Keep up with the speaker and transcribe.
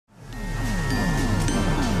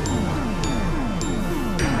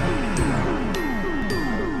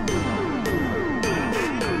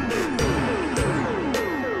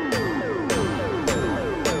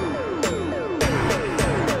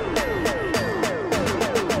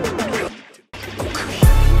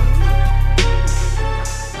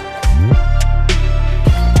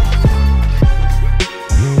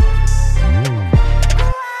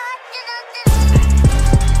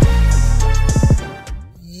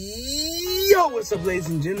What's up, ladies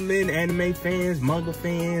and gentlemen, anime fans, manga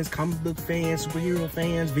fans, comic book fans, superhero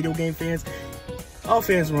fans, video game fans, all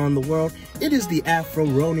fans around the world. It is the Afro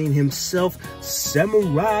Ronin himself,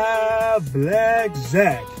 Samurai Black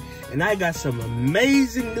Zack, and I got some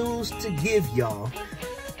amazing news to give y'all.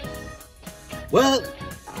 Well,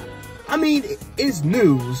 I mean, it's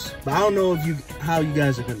news, but I don't know how you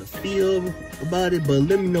guys are gonna feel about it, but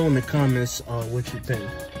let me know in the comments what you think.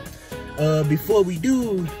 Before we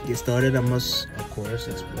do get started, I must, of course,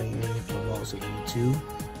 explain the laws of YouTube.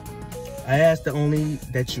 I ask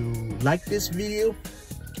that you like this video.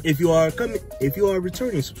 If you are a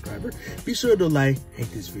returning subscriber, be sure to like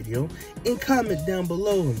this video and comment down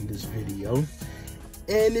below in this video.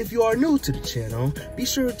 And if you are new to the channel, be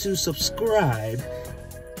sure to subscribe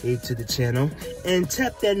to the channel and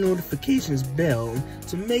tap that notifications bell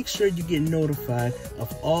to make sure you get notified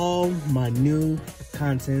of all my new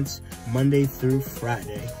contents Monday through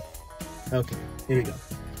Friday. Okay, here we go.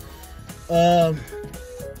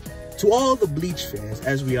 To all the Bleach fans,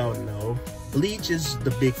 as we all know, Bleach is the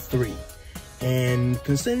big three, and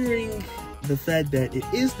considering the fact that it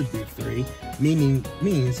is the big three,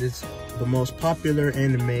 means it's the most popular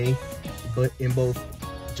anime, but in both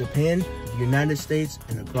Japan, the United States,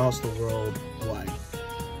 and across the world wide.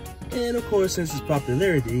 And of course, since its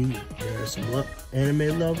popularity, there are some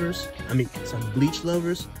anime lovers, some Bleach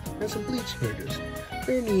lovers, and some Bleach haters. But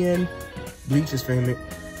in the end, Bleach's fame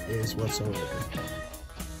is whatsoever.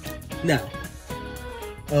 Now,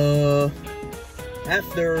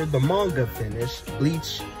 after the manga finished,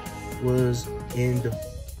 Bleach was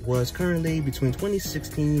currently between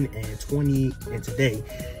 2016 and today,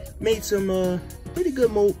 made some pretty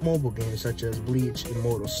good mobile games such as Bleach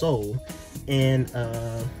Immortal Soul and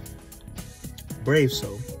Brave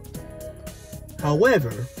Soul.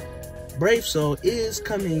 However, Brave Soul is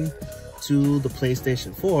coming to the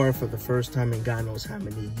PlayStation 4 for the first time in God knows how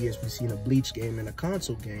many years. We've seen a Bleach game and a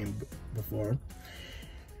console game before.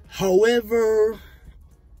 However,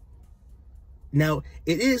 now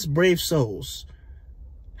it is Brave Souls.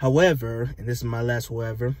 However, and this is my last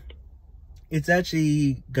however, it's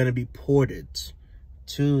actually gonna be ported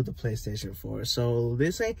to the PlayStation 4. So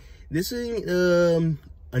this ain't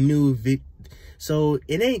a new so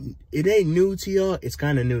it ain't new to y'all. It's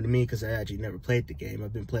kind of new to me because I actually never played the game.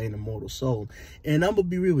 I've been playing Immortal Soul, and I'm gonna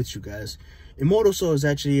be real with you guys. Immortal Soul is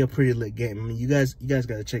actually a pretty lit game. I mean, you guys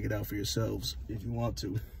gotta check it out for yourselves if you want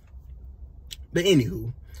to. But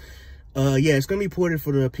anywho, yeah, it's gonna be ported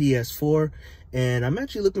for the PS4, and I'm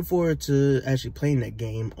actually looking forward to actually playing that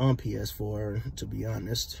game on PS4, to be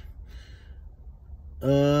honest.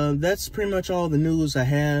 That's pretty much all the news I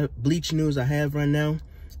have, Bleach news I have right now.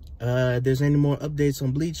 If there's any more updates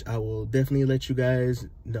on Bleach, I will definitely let you guys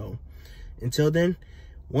know. Until then,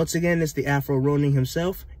 once again, it's the Afro Ronin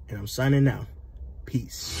himself, and I'm signing out.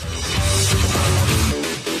 Peace.